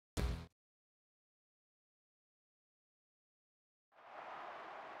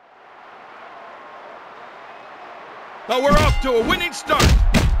Oh, we're off to a winning start.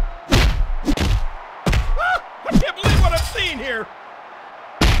 Ah, I can't believe what I've seen here.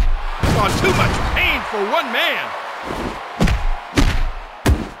 Oh, too much pain for one man.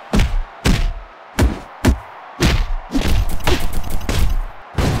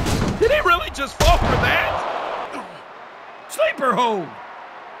 Did he really just fall for that? Sleeper hold.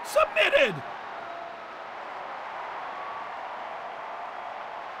 Submitted.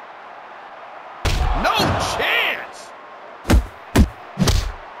 No chance.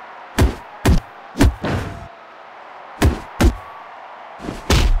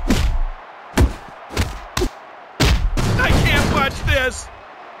 I can't watch this.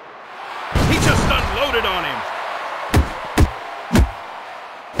 He just unloaded on him.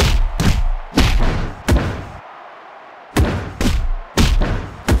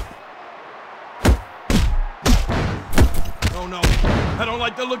 Oh no, I don't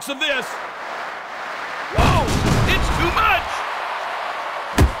like the looks of this. Whoa, it's too much.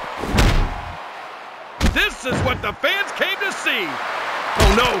 This is what the fans came to see.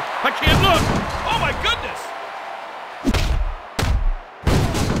 Oh no, I can't look. Oh my goodness.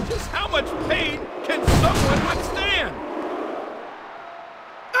 Just how much pain can someone withstand?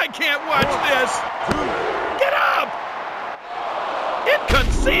 I can't watch this. Get up.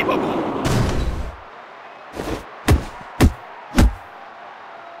 Inconceivable.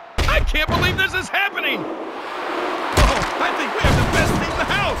 I can't believe this is happening! Oh, I think we have the best team in the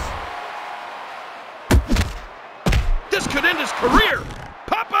house! This could end his career!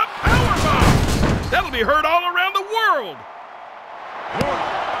 Pop-up powerbomb! That'll be heard all around the world!